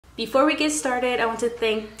Before we get started, I want to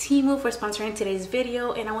thank TEMU for sponsoring today's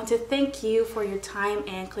video, and I want to thank you for your time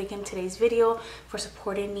and clicking today's video, for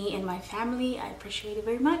supporting me and my family. I appreciate it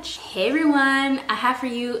very much. Hey everyone, I have for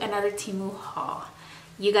you another TEMU haul.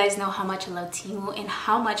 You guys know how much I love TEMU and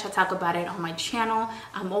how much I talk about it on my channel.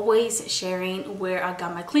 I'm always sharing where I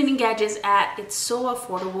got my cleaning gadgets at. It's so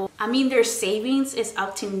affordable. I mean, their savings is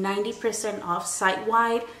up to 90% off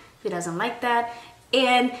site-wide. Who doesn't like that?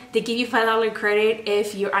 And they give you $5 credit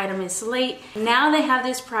if your item is late. Now they have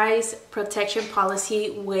this price protection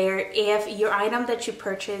policy where if your item that you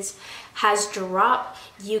purchase has dropped,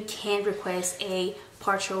 you can request a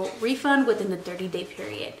partial refund within the 30-day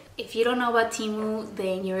period. If you don't know about TEMU,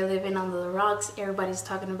 then you're living under the rocks. Everybody's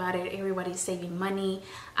talking about it. Everybody's saving money.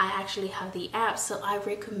 I actually have the app, so I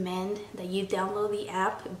recommend that you download the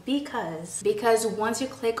app because once you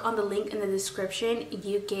click on the link in the description,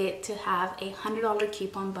 you get to have a $100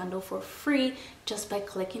 coupon bundle for free just by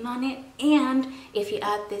clicking on it. And if you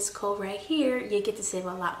add this code right here, you get to save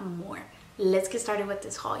a lot more. Let's get started with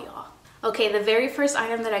this haul, y'all. Okay, the very first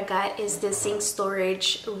item that I got is the sink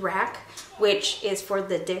storage rack, which is for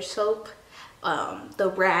the dish soap,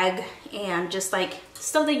 the rag, and just like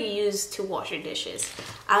stuff that you use to wash your dishes.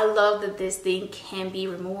 I love that this thing can be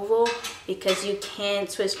removable because you can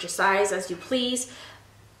switch your size as you please,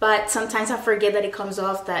 but sometimes I forget that it comes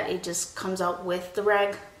off, that it just comes out with the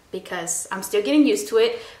rag because I'm still getting used to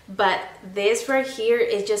it. But this right here,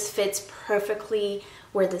 it just fits perfectly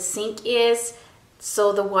where the sink is.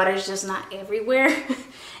 So the water is just not everywhere.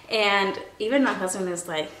 And even my husband is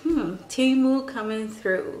like, TEMU coming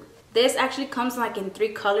through. This actually comes like in 3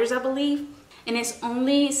 colors, I believe. And it's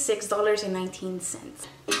only $6.19.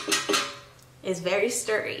 It's very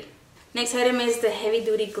sturdy. Next item is the heavy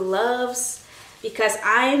duty gloves, because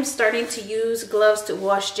I'm starting to use gloves to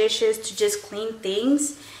wash dishes, to just clean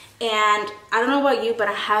things. And I don't know about you, but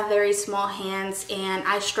I have very small hands and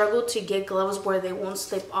I struggle to get gloves where they won't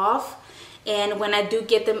slip off. And when I do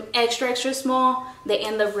get them extra small, they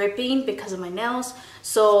end up ripping because of my nails.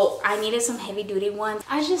 So I needed some heavy duty ones.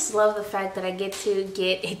 I just love the fact that I get to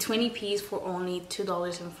get a 20 piece for only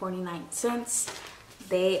 $2.49.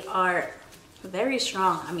 They are very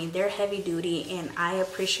strong. I mean, they're heavy duty and I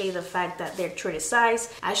appreciate the fact that they're true to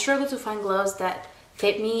size. I struggle to find gloves that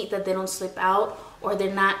fit me, that they don't slip out, or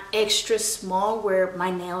they're not extra small where my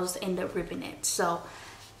nails end up ripping it. So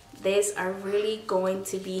these are really going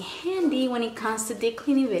to be handy when it comes to deep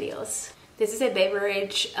cleaning videos. This is a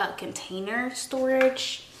beverage container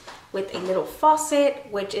storage with a little faucet,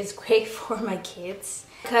 which is great for my kids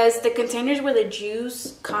because the containers where the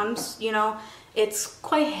juice comes, you know, it's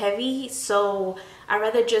quite heavy. So I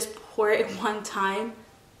rather just pour it one time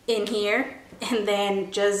in here and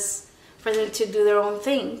then just for them to do their own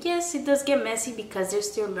thing. Yes, it does get messy because they're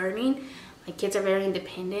still learning. My kids are very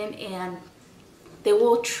independent and they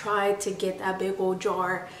will try to get that big old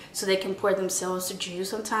jar so they can pour themselves the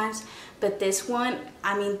juice sometimes. But this one,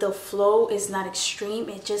 I mean, the flow is not extreme.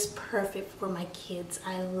 It's just perfect for my kids.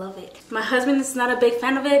 I love it. My husband is not a big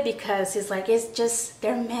fan of it because he's like, it's just,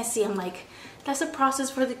 they're messy. I'm like, that's a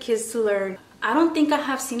process for the kids to learn. I don't think I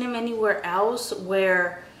have seen them anywhere else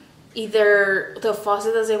where either the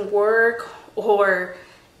faucet doesn't work or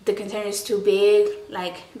the container is too big.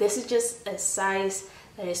 Like, this is just a size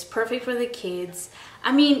that is perfect for the kids.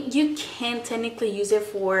 I mean, you can technically use it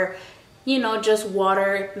for, you know, just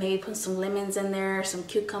water, maybe put some lemons in there, some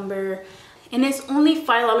cucumber, and it's only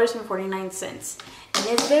 $5.49. And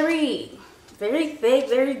it's very thick,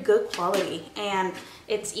 very good quality, and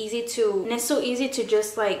it's easy to, and it's so easy to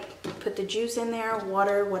just like put the juice in there,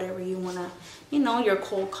 water, whatever you wanna, you know, your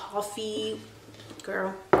cold coffee.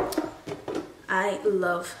 Girl, I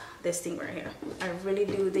love this thing right here. I really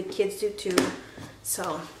do. The kids do too.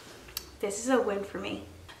 So this is a win for me.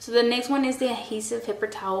 So the next one is the adhesive paper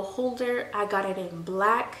towel holder. I got it in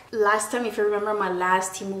black. Last time, if you remember my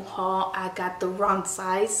last TEMU haul, I got the wrong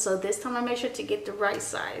size. So this time I made sure to get the right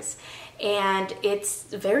size. And it's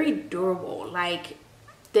very durable. Like,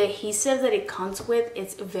 the adhesive that it comes with,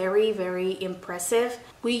 it's very impressive.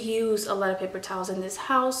 We use a lot of paper towels in this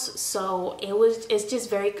house, so it's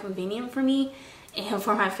just very convenient for me and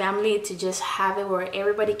for my family to just have it where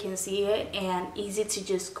everybody can see it and easy to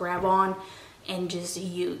just grab on and just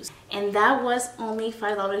use. And that was only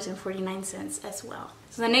 $5.49 as well.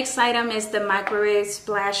 So the next item is the microwave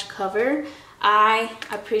splash cover. I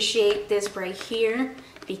appreciate this right here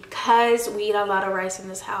because we eat a lot of rice in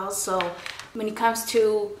this house. So when it comes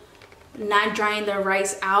to not drying the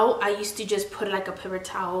rice out, I used to just put like a paper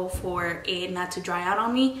towel for it not to dry out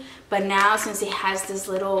on me. But now, since it has this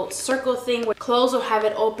little circle thing where close or have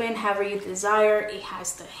it open however you desire, it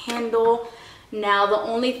has the handle, Now the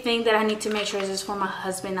only thing that I need to make sure is just for my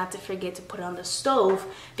husband not to forget to put it on the stove,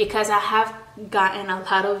 because I have gotten a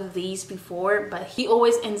lot of these before, but he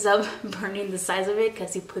always ends up burning the sides of it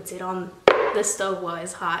because he puts it on the stove while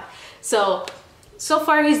it's hot. So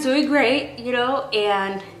far he's doing great, you know,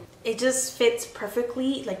 and it just fits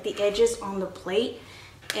perfectly, like the edges on the plate.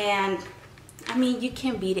 And I mean, you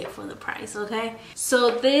can't beat it for the price, okay?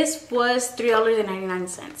 So this was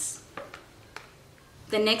 $3.99.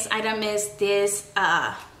 The next item is this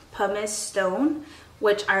pumice stone,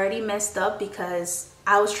 which I already messed up because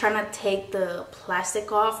I was trying to take the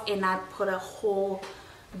plastic off and I put a whole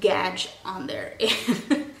gouge on there.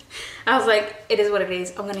 I was like, it is what it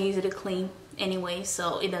is. I'm gonna use it to clean anyway,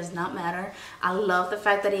 so it does not matter. I love the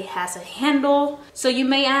fact that it has a handle. So you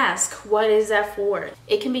may ask, what is that for?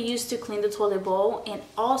 It can be used to clean the toilet bowl, and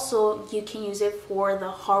also you can use it for the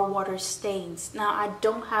hard water stains. Now I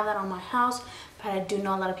don't have that on my house, but I do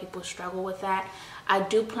know a lot of people struggle with that. I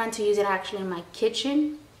do plan to use it actually in my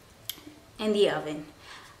kitchen and the oven.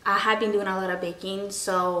 I have been doing a lot of baking,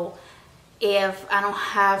 so if I don't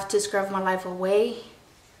have to scrub my life away,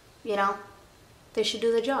 you know, they should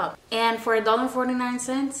do the job. And for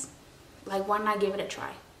 $1.49, like, why not give it a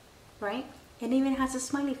try, right? It even has a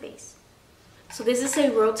smiley face. So this is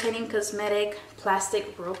a rotating cosmetic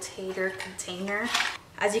plastic rotator container.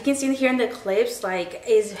 As you can see here in the clips, like,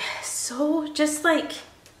 is so just like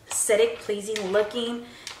aesthetic pleasing looking.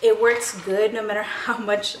 It works good no matter how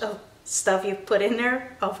much of stuff you put in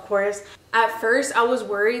there, of course. At first I was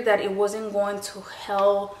worried that it wasn't going to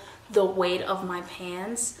hold the weight of my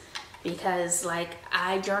pans, because like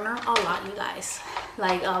I journal a lot, you guys,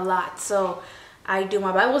 like a lot. So I do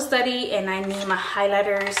my Bible study and I need my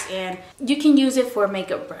highlighters, and you can use it for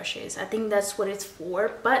makeup brushes. I think that's what it's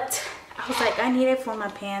for, but I was like, I need it for my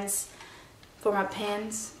pans,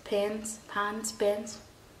 pans.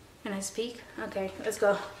 Can I speak? Okay, let's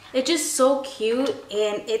go. It's just so cute,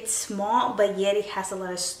 and it's small, but yet it has a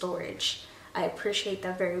lot of storage. I appreciate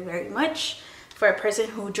that very, very much. For a person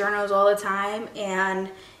who journals all the time and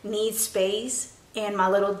needs space in my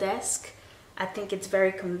little desk, I think it's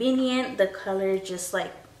very convenient. The color is just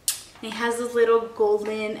like, it has those little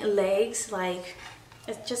golden legs, like,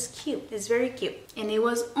 it's just cute. It's very cute. And it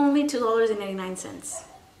was only $2.99.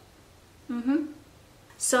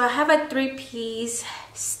 So I have a 3-piece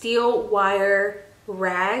steel wire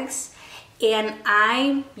rags, and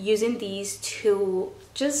I'm using these to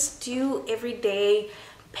just do everyday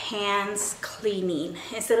pans cleaning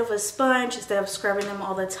instead of a sponge, instead of scrubbing them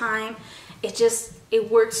all the time. It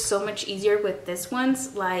works so much easier with this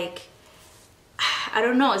ones. Like, I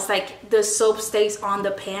don't know, it's like the soap stays on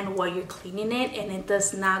the pan while you're cleaning it, and it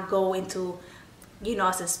does not go into, you know,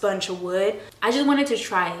 as a sponge would. I just wanted to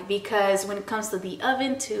try it because when it comes to the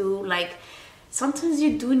oven too, like, sometimes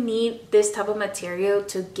you do need this type of material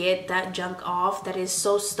to get that junk off that is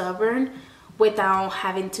so stubborn without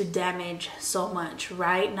having to damage so much,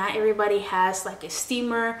 right? Not everybody has like a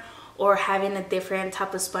steamer or having a different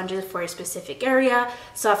type of sponges for a specific area.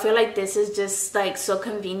 So I feel like this is just like so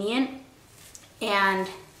convenient, and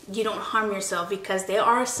you don't harm yourself, because there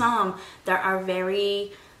are some that are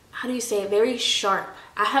very, how do you say it, very sharp.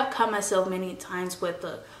 I have cut myself many times with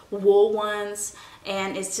the wool ones,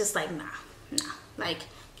 and it's just like, nah, like,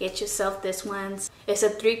 get yourself this ones. It's a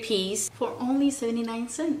 3-piece for only 79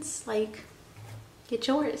 cents. Like, get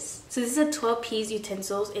yours. So this is a 12-piece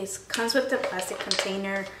utensils. It comes with the plastic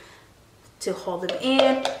container to hold them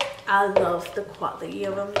in. I love the quality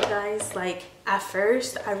of them, you guys. Like, at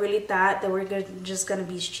first I really thought they were just gonna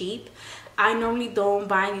be cheap. I normally don't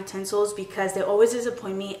buy utensils because they always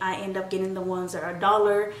disappoint me. I end up getting the ones that are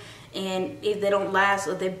 $1, and if they don't last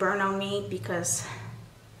or they burn on me, because,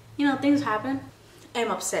 you know, things happen. I'm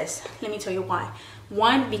obsessed. Let me tell you why.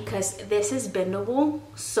 One, because this is bendable,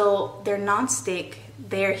 so they're non-stick,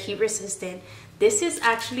 they're heat resistant. This is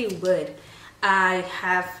actually wood. I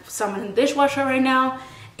have some in the dishwasher right now,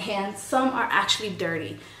 and some are actually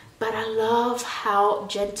dirty, but I love how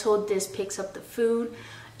gentle this picks up the food.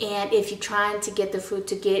 And if you're trying to get the food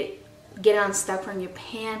to get it unstuck from your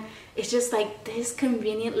pan, it's just like this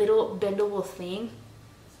convenient little bendable thing.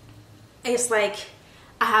 It's like,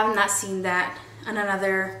 I have not seen that on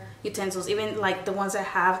another utensils. Even like the ones I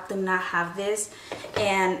have do not have this.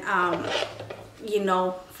 And you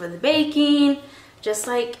know, for the baking, just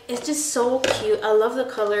like, it's just so cute. I love the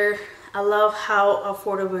color. I love how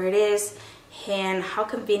affordable it is and how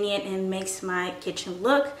convenient it makes my kitchen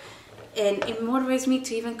look, and it motivates me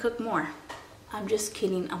to even cook more. I'm just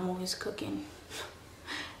kidding, I'm always cooking.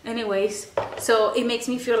 Anyways, so it makes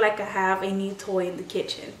me feel like I have a new toy in the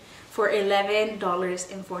kitchen. for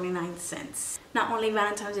 $11.49. Not only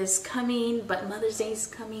Valentine's is coming, but Mother's Day is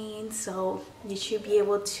coming, so you should be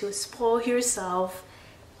able to spoil yourself.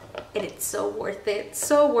 And it's so worth it,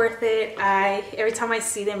 so worth it. Every time I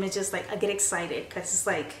see them, it's just like I get excited because it's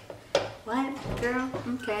like, what, girl?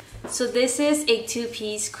 Okay. So this is a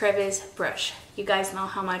 2-piece crevice brush. You guys know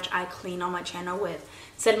how much I clean on my channel with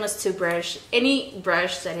Selma's toothbrush. Any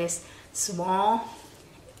brush that is small,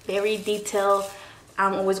 very detailed,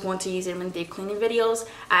 I'm always going to use it in deep cleaning videos.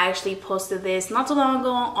 I actually posted this not too long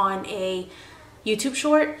ago on a YouTube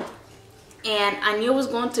short, and I knew I was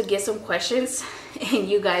going to get some questions, and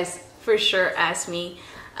you guys for sure asked me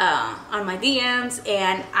on my DMs,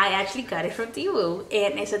 and I actually got it from TEMU,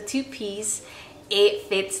 and it's a 2-piece. It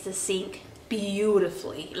fits the sink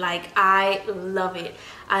beautifully. Like, I love it.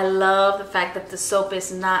 I love the fact that the soap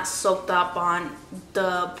is not soaked up on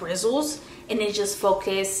the bristles, and it just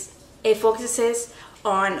focuses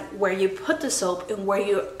on where you put the soap and where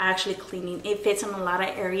you're actually cleaning. It fits in a lot of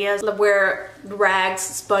areas where rags,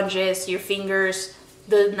 sponges, your fingers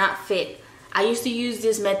do not fit. I used to use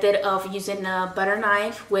this method of using a butter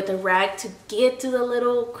knife with a rag to get to the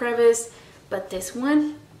little crevice, but this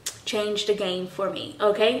one changed the game for me.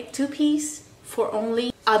 Okay, 2-piece for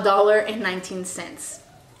only $1.19.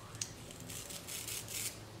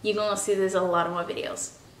 You're gonna see this a lot of my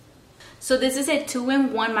videos. So this is a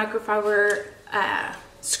 2-in-1 microfiber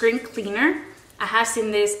screen cleaner. I have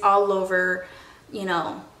seen this all over, you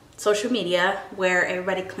know, social media, where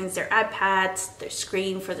everybody cleans their iPads, their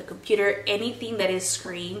screen for the computer, anything that is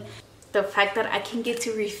screen. The fact that I can get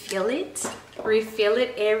to refill it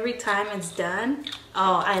every time it's done.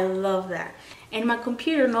 Oh, I love that. And my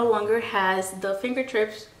computer no longer has the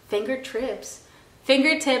fingertips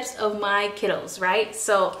of my kiddos, right?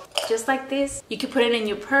 So just like this, you can put it in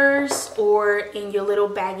your purse or in your little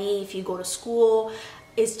baggie if you go to school.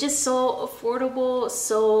 It's just so affordable,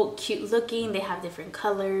 so cute looking. They have different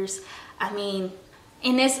colors. I mean,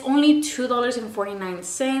 and it's only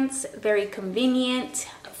 $2.49. Very convenient,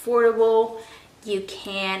 affordable. You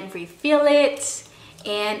can refill it,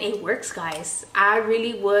 and it works, guys. I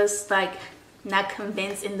really was like not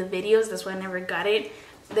convinced in the videos. That's why I never got it.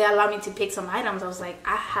 They allowed me to pick some items. I was like,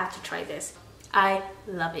 I have to try this. I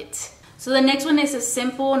love it. So the next one is a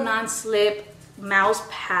simple non-slip mouse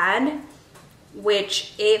pad,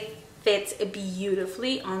 which it fits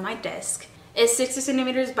beautifully on my desk. It's 60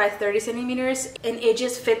 centimeters by 30 centimeters, and it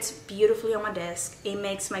just fits beautifully on my desk. It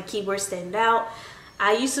makes my keyboard stand out.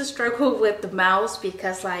 I used to struggle with the mouse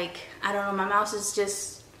because, like, I don't know, my mouse is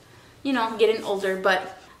just, you know, getting older,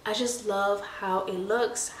 but I just love how it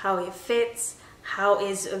looks, how it fits, how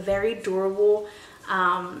it's very durable.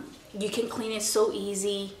 You can clean it so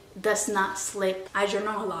easy, does not slip. I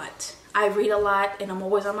journal a lot, I read a lot, and I'm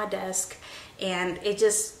always on my desk, and it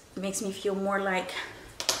just makes me feel more like,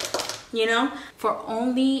 you know, for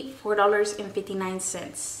only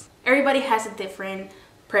 $4.59. Everybody has a different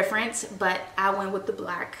preference, but I went with the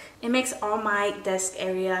black. It makes all my desk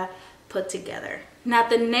area put together. Now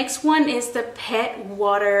the next one is the pet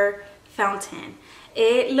water fountain.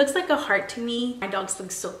 It looks like a heart to me. My dogs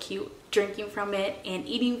look so cute drinking from it and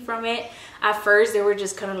eating from it. At first they were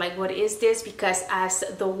just kind of like, what is this? Because as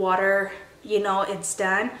the water, you know, it's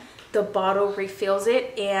done, the bottle refills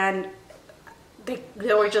it, and they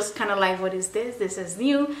were just kind of like, what is this? This is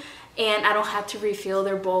new. And I don't have to refill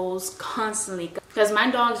their bowls constantly because my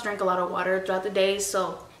dogs drink a lot of water throughout the day.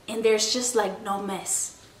 So, and there's just like no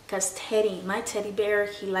mess, because Teddy, my teddy bear,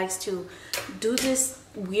 he likes to do this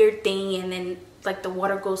weird thing, and then like the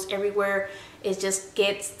water goes everywhere. It just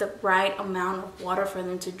gets the right amount of water for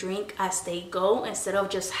them to drink as they go, instead of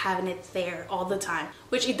just having it there all the time,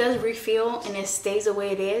 which it does refill and it stays the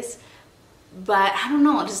way it is. But I don't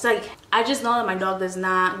know, just like, I just know that my dog does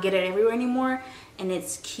not get it everywhere anymore, and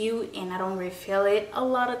it's cute, and I don't refill it a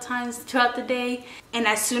lot of times throughout the day. And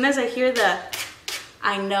as soon as I hear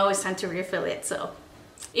I know it's time to refill it. So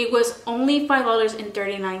it was only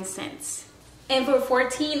 $5.39. And for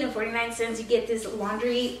 $14.49, you get this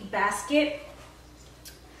laundry basket,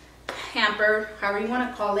 hamper, however you want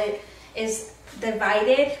to call it. Is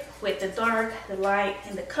divided with the dark, the light,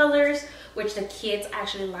 and the colors, which the kids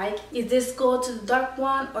actually like. Is this go to the dark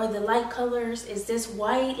one or the light colors? Is this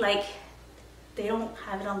white? Like, they don't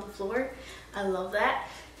have it on the floor. I love that.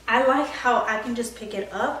 I like how I can just pick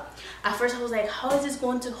it up. At first I was like, how is this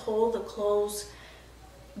going to hold the clothes,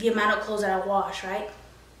 the amount of clothes that I wash, right?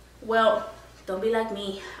 Well, don't be like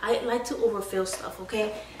me. I like to overfill stuff,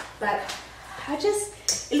 okay? But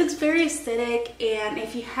it looks very aesthetic, and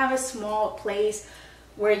if you have a small place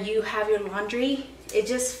where you have your laundry. It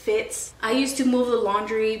just fits. I used to move the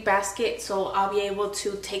laundry basket so I'll be able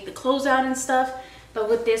to take the clothes out and stuff. But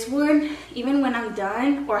with this one, even when I'm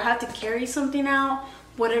done or have to carry something out,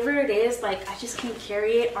 whatever it is, like I just can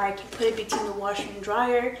carry it, or I can put it between the washer and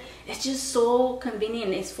dryer. It's just so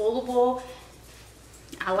convenient. It's foldable.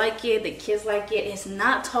 I like it. The kids like it. It's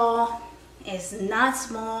not tall. It's not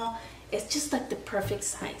small. It's just like the perfect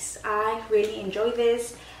size. I really enjoy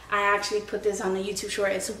this. I actually put this on a YouTube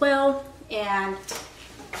short as well. And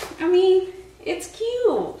I mean, it's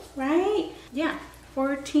cute, right? Yeah,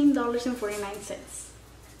 $14.49.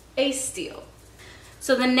 A steal.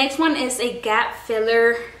 So the next one is a gap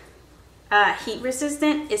filler, heat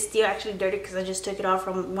resistant. It's still actually dirty because I just took it off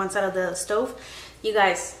from one side of the stove. You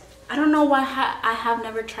guys, I don't know why I have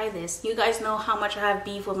never tried this. You guys know how much I have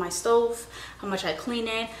beef with my stove, how much I clean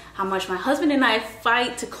it, how much my husband and I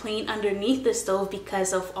fight to clean underneath the stove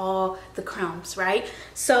because of all the crumbs, right?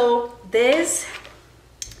 So this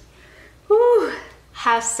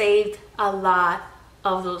has saved a lot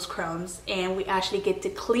of those crumbs, and we actually get to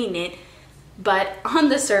clean it, but on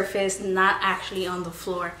the surface, not actually on the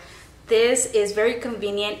floor. This is very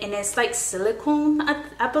convenient, and it's like silicone,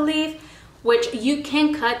 I believe, which you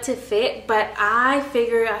can cut to fit, but I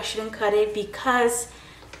figure I shouldn't cut it because,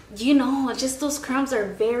 you know, just those crumbs are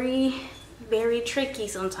very, very tricky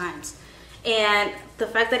sometimes. And the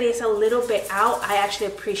fact that it's a little bit out, I actually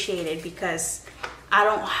appreciate it because I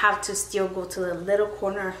don't have to still go to the little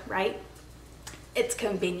corner, right? It's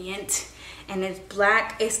convenient, and it's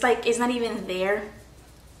black. It's like it's not even there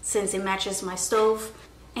since it matches my stove,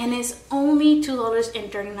 and it's only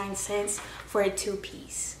 $2.39 for a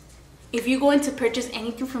 2-piece. If you're going to purchase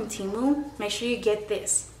anything from Temu, make sure you get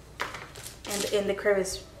this and the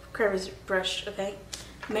crevice brush, okay?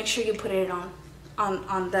 Make sure you put it on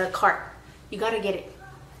the cart. You gotta get it.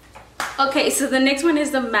 Okay, so the next one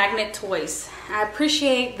is the magnet toys. I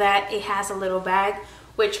appreciate that it has a little bag,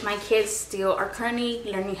 which my kids still are currently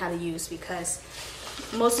learning how to use because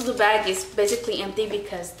most of the bag is basically empty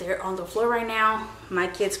because they're on the floor right now. My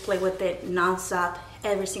kids play with it non-stop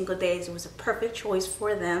every single day. So it was a perfect choice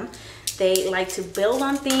for them. They like to build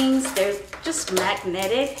on things. They're just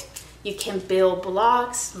magnetic. You can build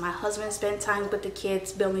blocks. My husband spent time with the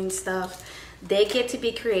kids building stuff. They get to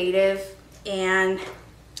be creative, and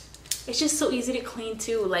it's just so easy to clean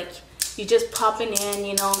too. Like, you just pop it in,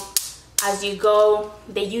 you know, as you go.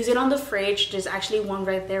 They use it on the fridge. There's actually one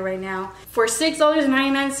right there right now for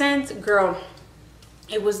 $6.99. Girl,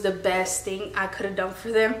 it was the best thing I could have done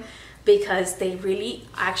for them because they really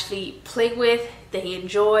actually play with, they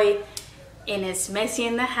enjoy, and it's messy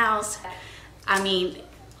in the house. I mean,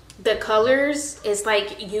 the colors, it's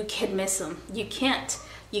like you can miss them. You can't.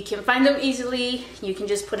 You can find them easily. You can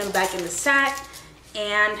just put them back in the sack.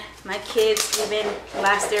 And my kids even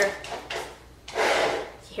last year,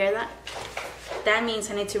 you hear that? That means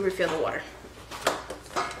I need to refill the water.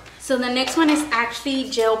 So the next one is actually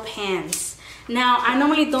gel pens. Now, I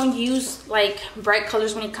normally don't use like bright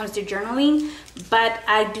colors when it comes to journaling, but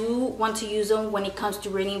I do want to use them when it comes to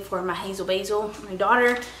reading for my Hazel Basil, my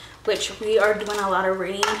daughter, which we are doing a lot of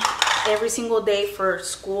reading every single day for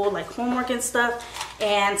school, like homework and stuff.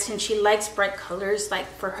 And since she likes bright colors, like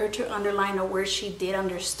for her to underline a word she did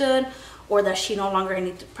understood or that she no longer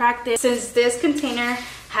need to practice. Since this container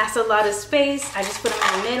has a lot of space, I just put them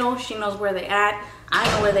in the middle. She knows where they're at. I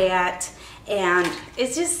know where they're at. And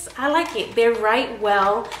it's just, I like it. They write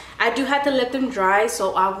well. I do have to let them dry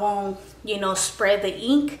so I won't, you know, spread the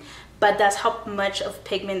ink. But that's how much of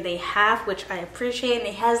pigment they have, which I appreciate. And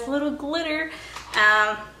it has little glitter.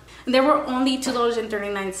 They were only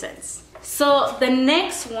 $2.39. So the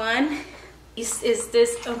next one is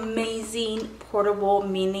this amazing portable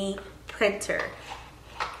mini printer.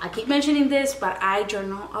 I keep mentioning this, but I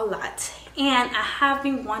journal a lot. And I have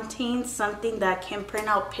been wanting something that can print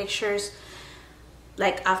out pictures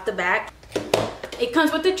like off the back. It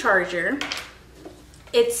comes with the charger.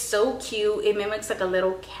 It's so cute. It mimics like a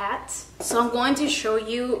little cat. So I'm going to show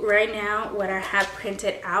you right now what I have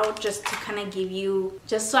printed out, just to kind of give you,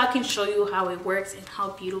 just so I can show you how it works and how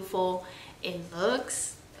beautiful it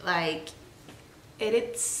looks. Like,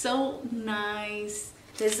 it's so nice.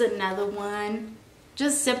 There's another one.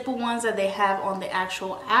 Just simple ones that they have on the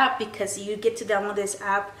actual app, because you get to download this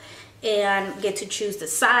app and get to choose the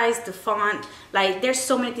size, the font. Like, there's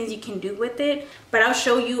so many things you can do with it, but I'll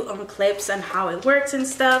show you on clips on how it works and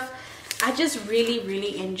stuff. I just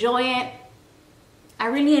really enjoy it. I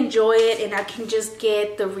really enjoy it, and I can just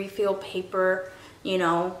get the refill paper, you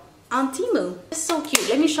know, on Temu. It's so cute.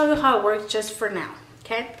 Let me show you how it works just for now,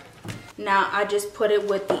 okay? Now I just put it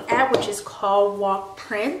with the app, which is called Walk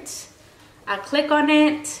Print. I click on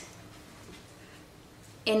it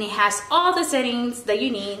and it has all the settings that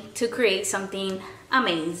you need to create something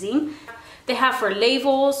amazing. They have for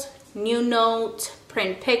labels, new note,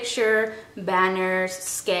 print picture, banners,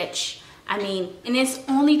 sketch. I mean, and it's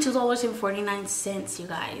only $2.49, you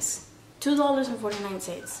guys.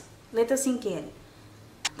 $2.49. Let that sink in.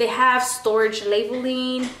 They have storage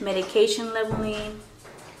labeling, medication labeling.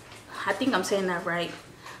 I think I'm saying that right.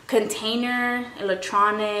 Container,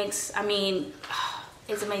 electronics. I mean,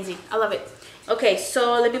 it's amazing. I love it. Okay,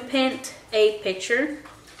 so let me print a picture.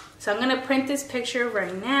 So I'm gonna print this picture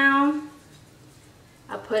right now.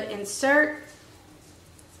 I put insert,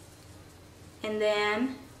 and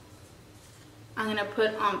then I'm gonna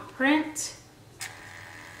put on print.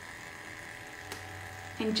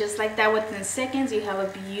 And just like that, within seconds, you have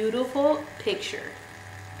a beautiful picture.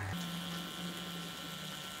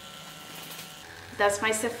 That's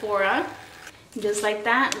my Sephora. Just like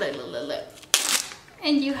that, look.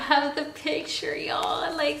 And you have the picture,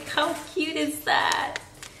 y'all. Like, how cute is that?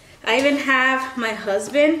 I even have my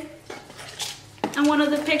husband on one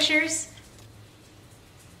of the pictures.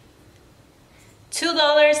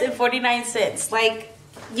 $2.49. Like,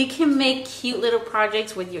 you can make cute little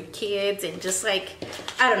projects with your kids and just like,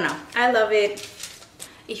 I don't know. I love it.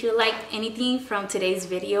 If you like anything from today's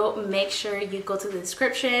video, make sure you go to the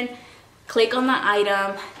description, click on the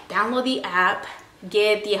item, download the app,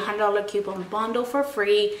 get the $100 coupon bundle for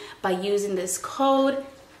free by using this code.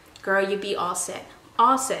 Girl, you'll be all set.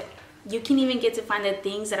 All set. You can even get to find the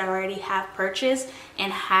things that I already have purchased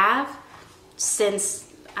and have since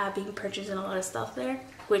I've been purchasing a lot of stuff there,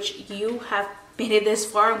 which you have made it this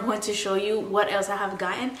far. I'm going to show you what else I have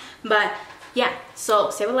gotten. But yeah, so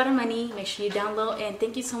save a lot of money. Make sure you download, and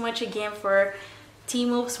thank you so much again for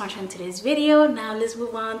TEMU sponsoring today's video. Now let's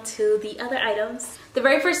move on to the other items. The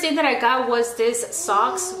very first thing that I got was this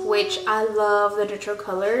socks, which I love the neutral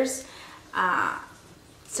colors.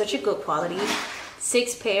 Such a good quality.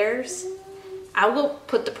 6 pairs. I will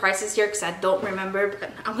put the prices here because I don't remember,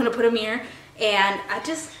 but I'm gonna put them here. And I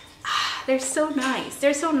just, they're so nice.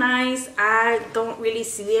 They're so nice. I don't really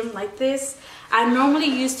see them like this. I normally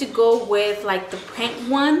used to go with like the print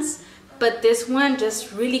ones, but this one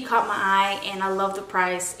just really caught my eye and I love the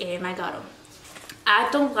price and I got them. I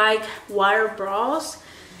don't like wire bras,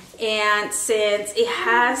 and since it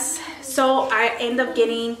has, so I end up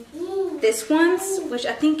getting this ones, which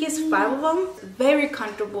I think is 5 of them. Very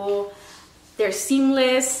comfortable. They're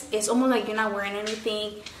seamless. It's almost like you're not wearing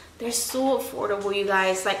anything. They're so affordable, you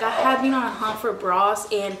guys. Like, I have been on a hunt for bras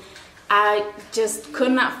and I just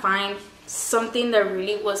could not find something that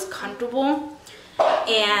really was comfortable.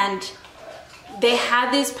 And they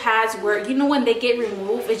have these pads where, you know, when they get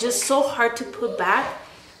removed, it's just so hard to put back.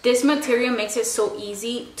 This material makes it so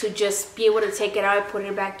easy to just be able to take it out, put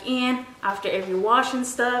it back in after every wash and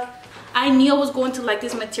stuff. I knew I was going to like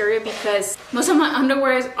this material because most of my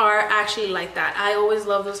underwears are actually like that. I always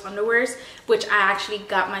love those underwears, which I actually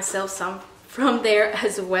got myself some from there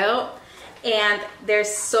as well. And they're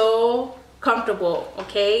so comfortable,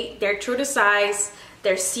 okay? They're true to size,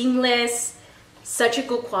 they're seamless, such a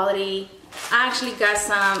good quality. I actually got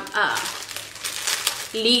some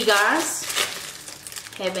ligas,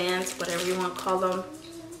 headbands, whatever you want to call them.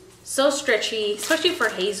 So stretchy, especially for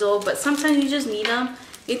Hazel, but sometimes you just need them.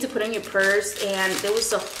 You need to put in your purse, and there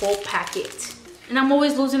was a whole packet. And I'm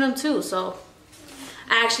always losing them too, so.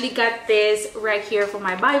 I actually got this right here for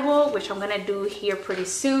my Bible, which I'm gonna do here pretty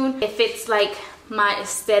soon. If it's like my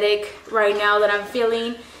aesthetic right now that I'm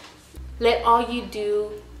feeling, let all you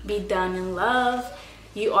do be done in love.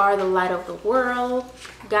 You are the light of the world.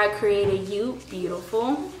 God created you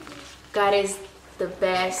beautiful. God is the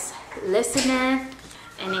best listener,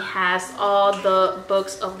 and it has all the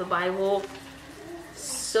books of the Bible.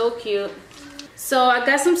 So cute. So I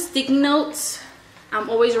got some sticky notes. I'm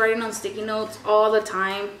always writing on sticky notes all the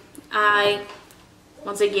time. I,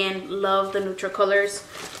 once again, love the neutral colors.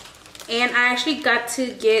 And I actually got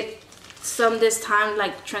to get some this time,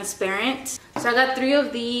 like transparent. So I got 3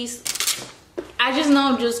 of these. I just know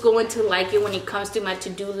I'm just going to like it when it comes to my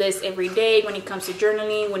to-do list every day, when it comes to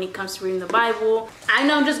journaling, when it comes to reading the Bible. I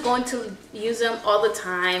know I'm just going to use them all the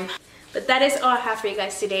time. But that is all I have for you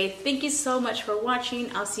guys today. Thank you so much for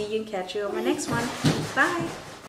watching. I'll see you and catch you on my next one. Bye.